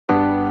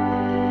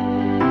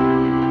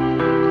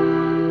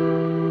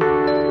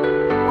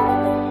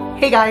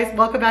Hey guys,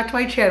 welcome back to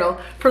my channel.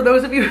 For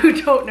those of you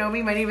who don't know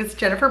me, my name is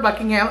Jennifer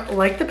Buckingham,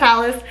 like the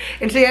palace,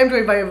 and today I'm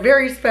joined by a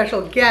very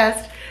special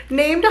guest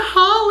named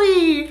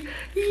Holly.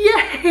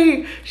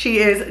 Yay! She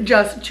is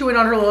just chewing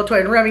on her little toy,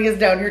 and Remy is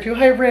down here too.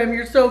 Hi Rem,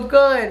 you're so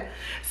good.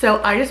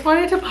 So I just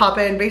wanted to pop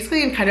in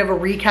basically and kind of a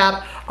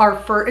recap.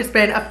 It's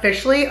been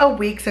officially a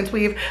week since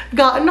we've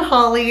gotten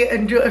Holly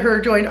and her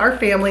joined our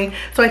family.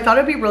 So I thought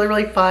it'd be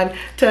really fun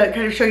to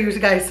kind of show you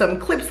guys some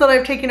clips that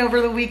I've taken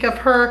over the week of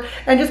her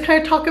and just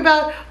kind of talk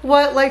about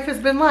what life has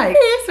been like.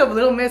 So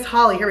little Miss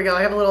Holly, here we go.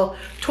 I have a little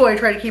toy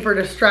trying to keep her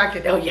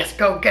distracted. Oh yes,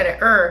 go get it,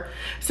 her.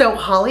 So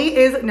Holly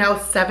is now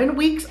 7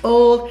 weeks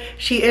old.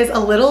 She is a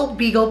little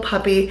Beagle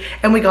puppy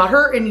and we got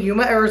her in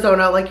Yuma,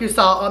 Arizona, like you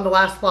saw on the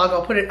last vlog.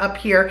 I'll put it up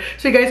here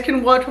so you guys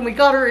can watch when we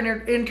got her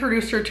and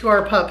introduced her to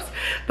our pups.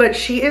 But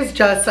she is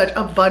just such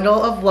a bundle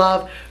of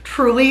love,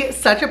 truly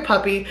such a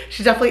puppy.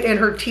 She's definitely in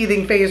her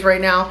teething phase right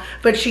now,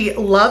 but she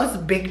loves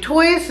big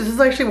toys. This is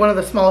actually one of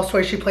the smallest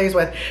toys she plays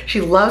with.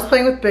 She loves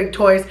playing with big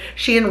toys.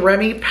 She and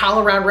Remy pal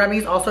around.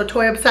 Remy's also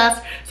toy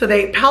obsessed, so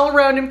they pal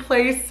around and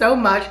play so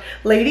much.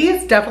 Lady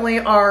is definitely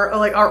our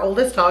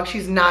oldest dog.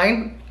 She's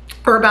 9.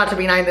 Or about to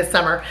be 9 this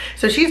summer.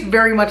 So she's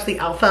very much the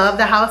alpha of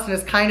the house and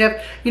is kind of,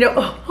 you know,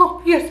 oh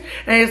yes.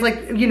 And is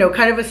like, you know,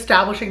 kind of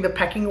establishing the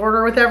pecking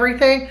order with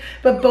everything.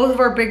 But both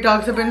of our big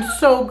dogs have been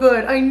so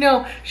good. I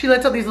know. She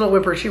lets out these little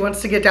whimpers. She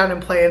wants to get down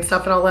and play and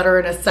stuff, and I'll let her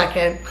in a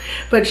second.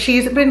 But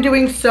she's been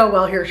doing so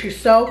well here. She's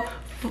so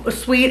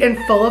sweet and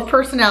full of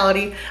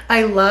personality.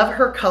 I love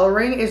her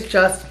coloring is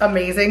just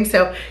amazing.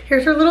 So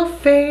here's her little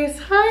face.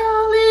 Hi,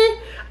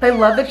 Holly. I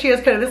love that she has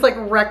kind of this like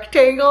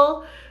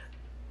rectangle.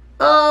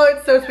 Oh,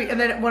 it's so sweet. And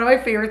then one of my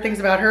favorite things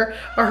about her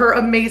are her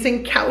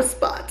amazing cow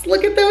spots.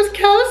 Look at those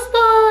cow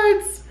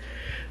spots.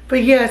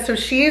 But yeah, so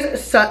she's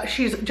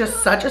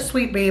just such a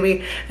sweet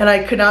baby, and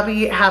I could not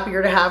be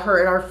happier to have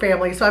her in our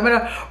family. So I'm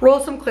gonna roll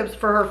some clips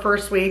for her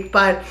first week,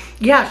 but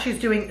yeah, she's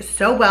doing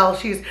so well.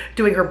 She's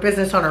doing her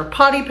business on her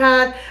potty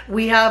pad.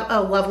 We have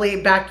a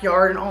lovely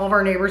backyard, and all of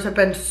our neighbors have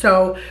been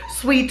so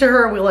sweet to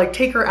her. We like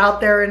take her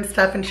out there and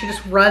stuff, and she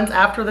just runs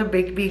after the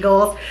big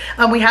beagles.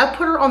 We have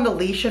put her on the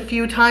leash a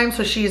few times,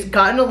 so she's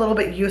gotten a little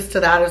bit used to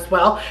that as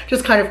well,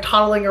 just kind of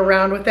toddling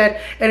around with it.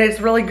 And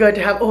it's really good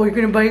to have, oh, you're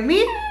gonna bite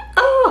me?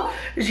 Oh,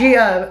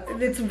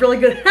 it's really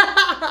good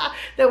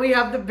that we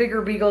have the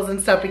bigger beagles and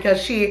stuff,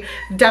 because she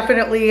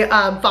definitely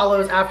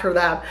follows after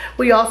them.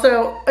 We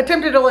also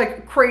attempted to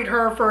like crate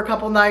her for a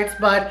couple nights,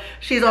 but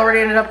she's already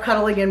ended up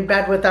cuddling in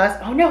bed with us.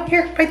 Oh no,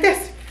 here, bite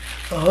this.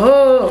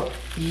 Oh,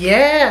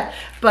 yeah.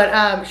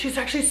 But she's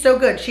actually so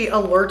good. She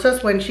alerts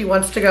us when she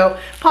wants to go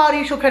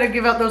potty. She'll kind of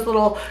give out those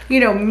little, you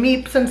know,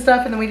 meeps and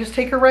stuff, and then we just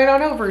take her right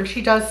on over, and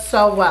she does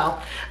so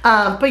well.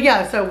 But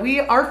yeah, so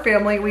our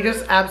family, we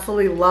just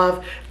absolutely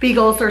love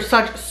beagles. They're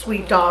such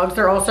sweet dogs.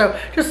 They're also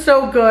just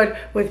so good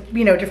with,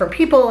 you know, different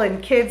people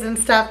and kids and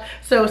stuff.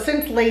 So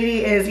since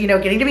Lady is, you know,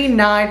 getting to be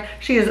 9,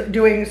 she is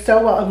doing so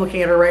well. I'm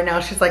looking at her right now.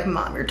 She's like,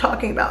 Mom, you're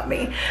talking about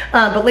me.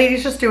 But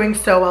Lady's just doing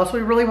so well. So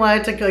we really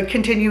wanted to like,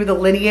 continue the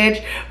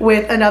lineage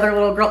with another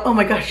little girl. Oh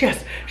my gosh,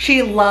 yes.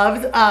 She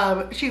loves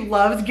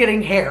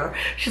getting hair.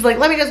 She's like,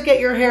 let me just get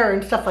your hair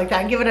and stuff like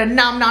that and give it a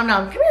nom nom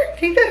nom. Come here,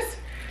 take this.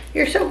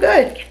 You're so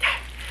good. Get that.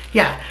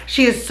 Yeah,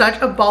 she is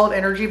such a ball of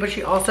energy, but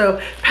she also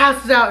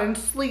passes out and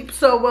sleeps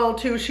so well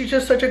too. She's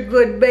just such a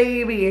good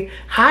baby.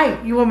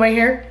 Hi, you want my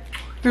hair?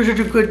 You're such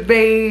a good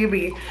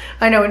baby.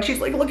 I know, and she's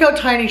like, look how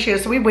tiny she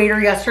is. So we weighed her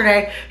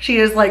yesterday. She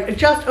is like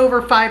just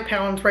over 5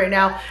 pounds right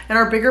now, and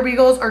our bigger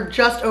beagles are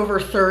just over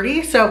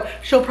 30. So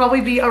she'll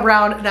probably be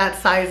around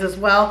that size as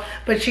well.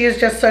 But she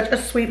is just such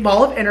a sweet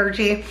ball of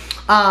energy.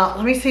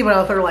 Let me see what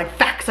other like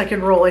facts I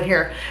can roll in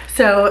here.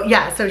 So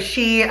yeah, so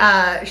she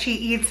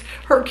eats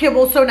her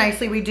kibble so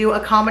nicely. We do a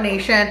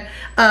combination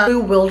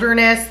of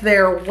wilderness,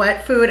 their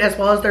wet food as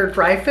well as their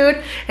dry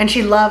food, and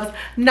she loves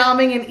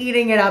nomming and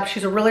eating it up.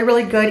 She's a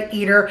really good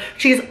eater.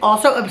 She's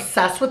also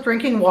obsessed with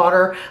drinking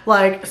water,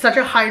 like such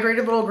a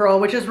hydrated little girl,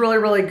 which is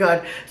really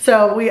good.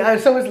 So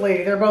so is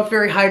Lady. They're both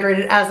very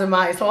hydrated, as am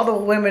I. So all the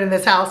women in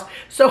this house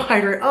so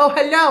hydrated. Oh,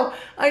 hello.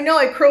 I know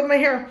I curled my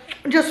hair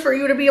just for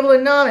you to be able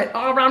to nom it.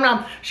 Oh, nom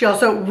nom. She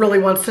also really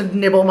wants to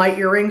nibble my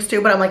earrings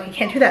too, but I'm like, you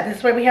can't do that. This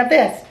is why we have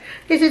this.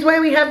 This is why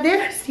we have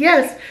this.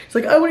 Yes. She's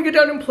like, I want to get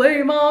down and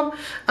play, Mom.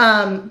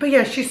 But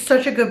yeah, she's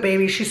such a good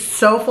baby. She's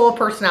so full of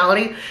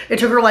personality. It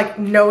took her like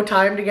no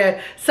time to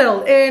get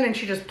settled in, and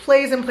she just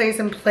plays and plays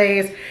and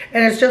plays,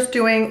 and is just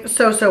doing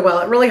so well.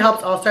 It really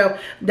helps also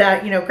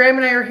that, you know, Graham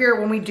and I are here.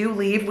 When we do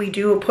leave, we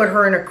do put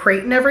her in a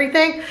crate and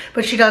everything,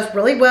 but she does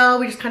really well.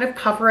 We just kind of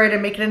cover it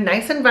and make it a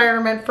nice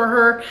environment for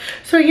her.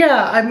 So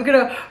yeah, I'm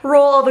gonna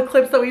roll all the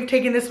clips that we've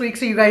taken this week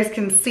so you guys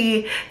can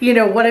see, you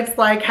know, what it's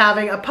like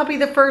having a puppy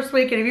the first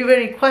week. And if you have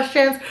any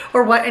questions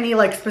or what any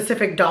like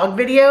specific dog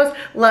videos,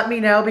 let me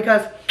know,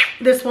 because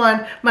this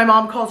one, my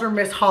mom calls her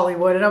Miss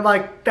Hollywood, and I'm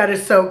like, that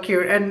is so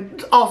cute,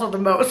 and also the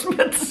most,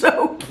 but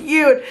so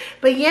cute.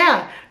 But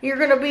yeah, you're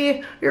gonna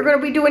be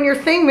doing your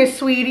thing, Miss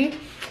Sweetie.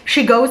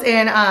 She goes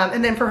in,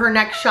 and then for her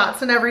next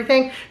shots and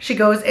everything, she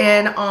goes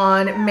in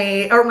on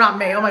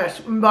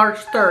March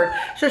 3rd.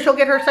 So she'll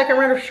get her second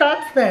round of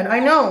shots then. I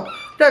know,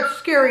 that's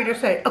scary to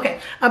say. Okay,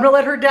 I'm gonna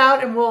let her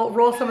down and we'll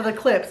roll some of the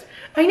clips.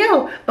 I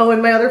know. Oh,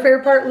 and my other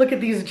favorite part, look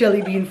at these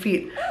jelly bean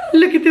feet.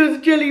 Look at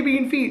those jelly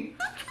bean feet.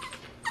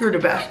 You're the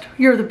best.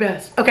 You're the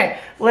best. Okay,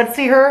 let's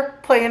see her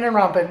playing and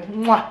romping.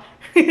 Mwah.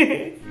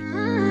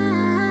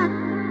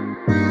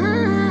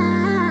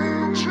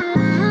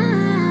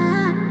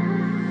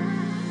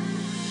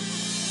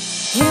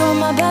 You were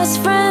my best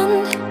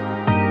friend.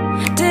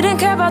 Didn't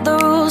care about the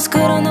rules,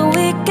 good on the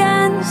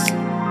weekends.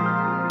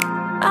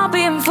 I'll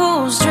be in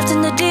fools,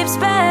 drifting to deep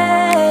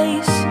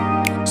space.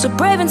 So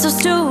brave and so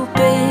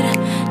stupid,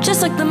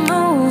 just like the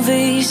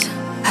movies.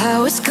 I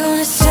was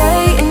gonna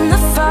stay in the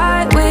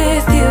fight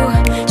with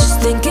you, just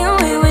thinking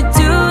we would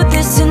do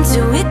this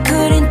until we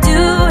couldn't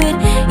do it.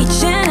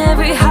 Each and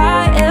every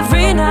high,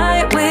 every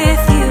night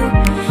with you.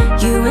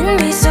 You and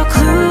me so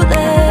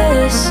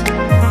clueless.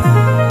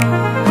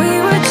 We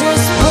were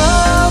just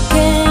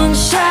broken,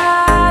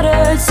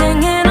 shattered,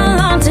 singing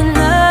along to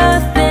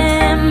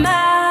nothing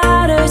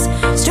matters.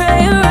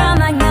 Stray around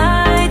like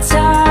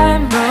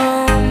nighttime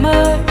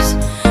rumors.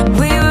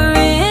 We were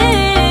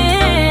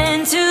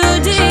in too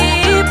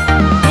deep.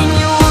 In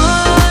your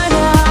worn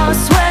out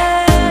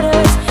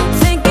sweaters,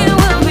 thinking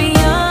we'll be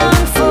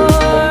young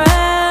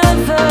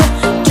forever.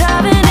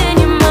 Driving in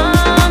your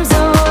mom's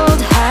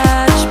old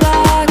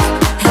hatchback,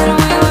 and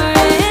we were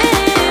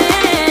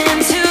in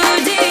too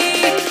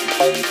deep.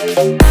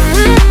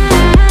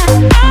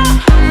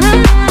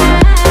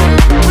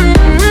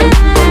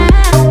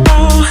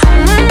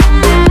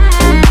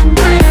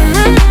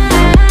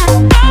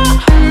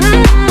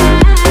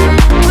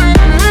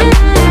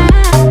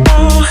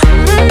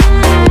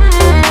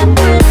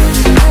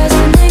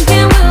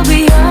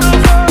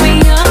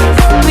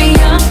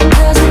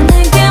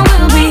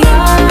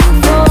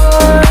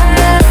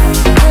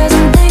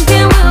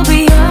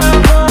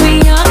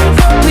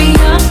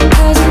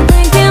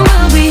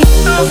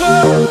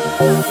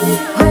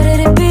 Where did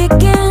it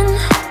begin?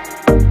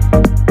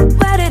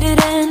 Where did it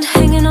end?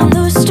 Hanging on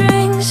loose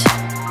strings,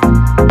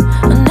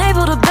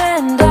 unable to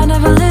bend. I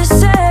never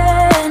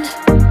listened,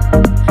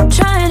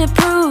 trying to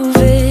prove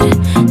it,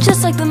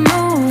 just like the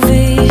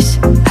movies.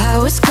 I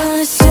was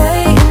gonna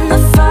stay in the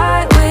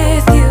fight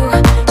with you,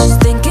 just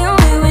thinking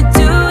we would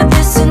do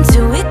this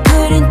until we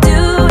couldn't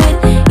do it.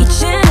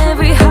 Each and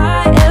every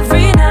high,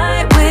 every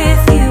night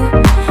with you.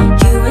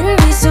 You and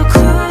me so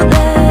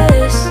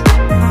clueless.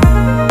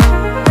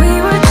 We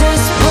were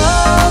just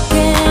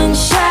broken,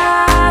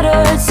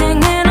 shattered,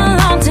 singing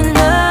along to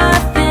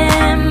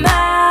nothing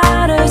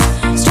matters.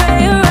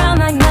 Stray around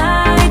like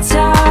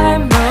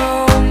nighttime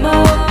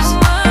rumors.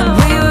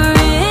 We were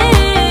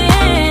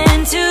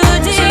in too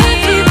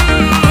deep.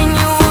 In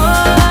your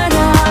worn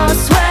out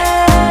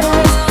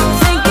sweaters,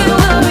 thinking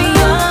we'll be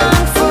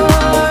young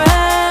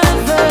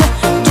forever.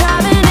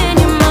 Driving in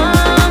your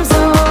mom's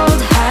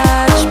old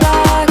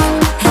hatchback,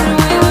 and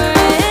we were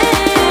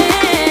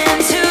in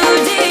too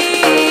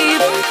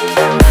deep.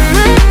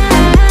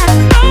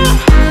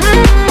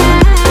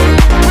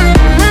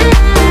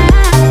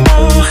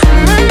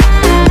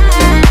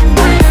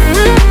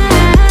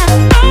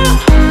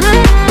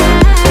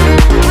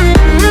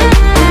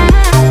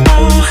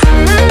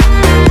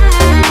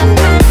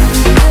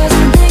 Cause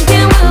I'm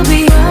thinking we'll be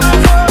young,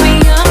 be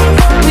young,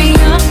 be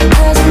young.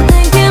 Cause I'm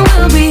thinking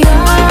we'll be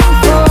young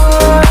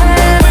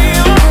forever.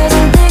 Cause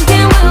I'm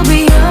thinking we'll be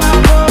young,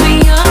 be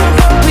young,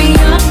 be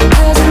young.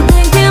 Cause I'm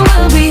thinking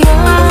we'll be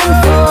young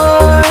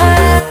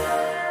forever.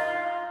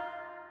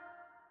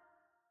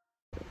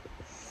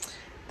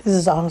 This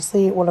is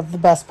honestly one of the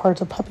best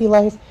parts of puppy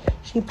life.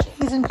 She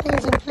plays and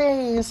plays and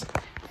plays,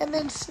 and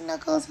then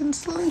snuggles and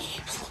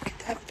sleeps. Look at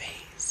that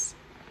face.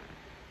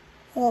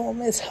 Oh,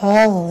 Miss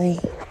Holly.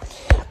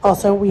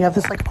 Also, we have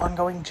this like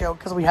ongoing joke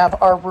because we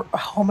have our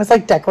home is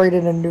like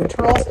decorated in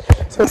neutrals.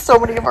 So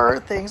many of our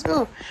things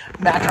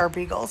match our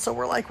beagle. So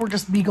we're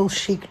just beagle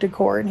chic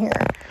decor in here.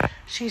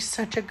 She's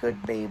such a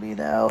good baby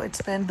though.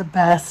 It's been the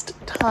best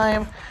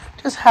time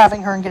just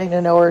having her and getting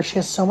to know her. She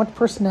has so much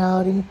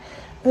personality.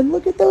 And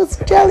look at those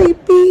jelly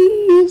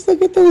beans.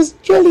 Look at those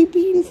jelly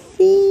bean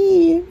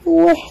feet.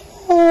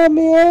 Wow,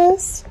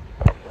 miss.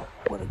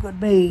 What a good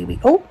baby.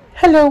 Oh,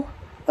 hello.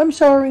 I'm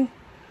sorry.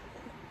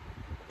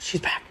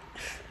 She's back.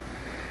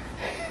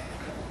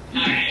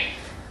 Hi.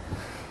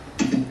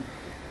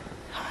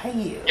 Hi,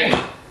 you.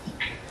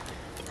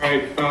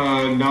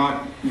 Alright,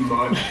 not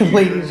much.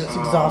 Ladies just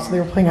exhausted. They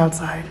were playing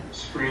outside.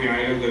 Spring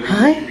item that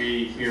Hi. we should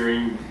be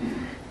hearing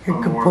You're a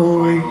a good more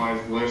boy.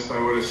 finalized list, I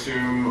would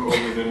assume,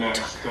 over the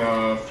next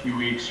few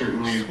weeks,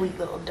 certainly. Sweet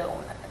little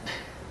donut.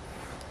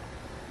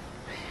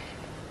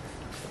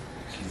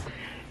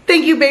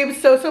 Thank you, babes,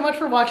 so much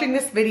for watching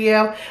this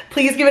video.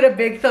 Please give it a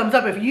big thumbs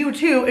up if you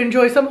too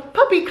enjoy some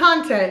puppy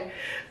content.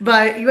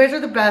 But you guys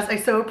are the best. I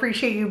so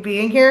appreciate you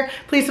being here.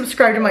 Please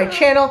subscribe to my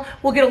channel.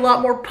 We'll get a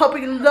lot more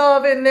puppy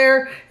love in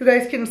there. You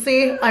guys can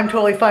see I'm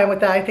totally fine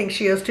with that. I think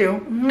she is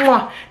too.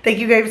 Mwah. Thank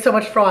you guys so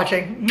much for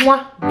watching.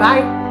 Mwah.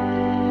 Bye.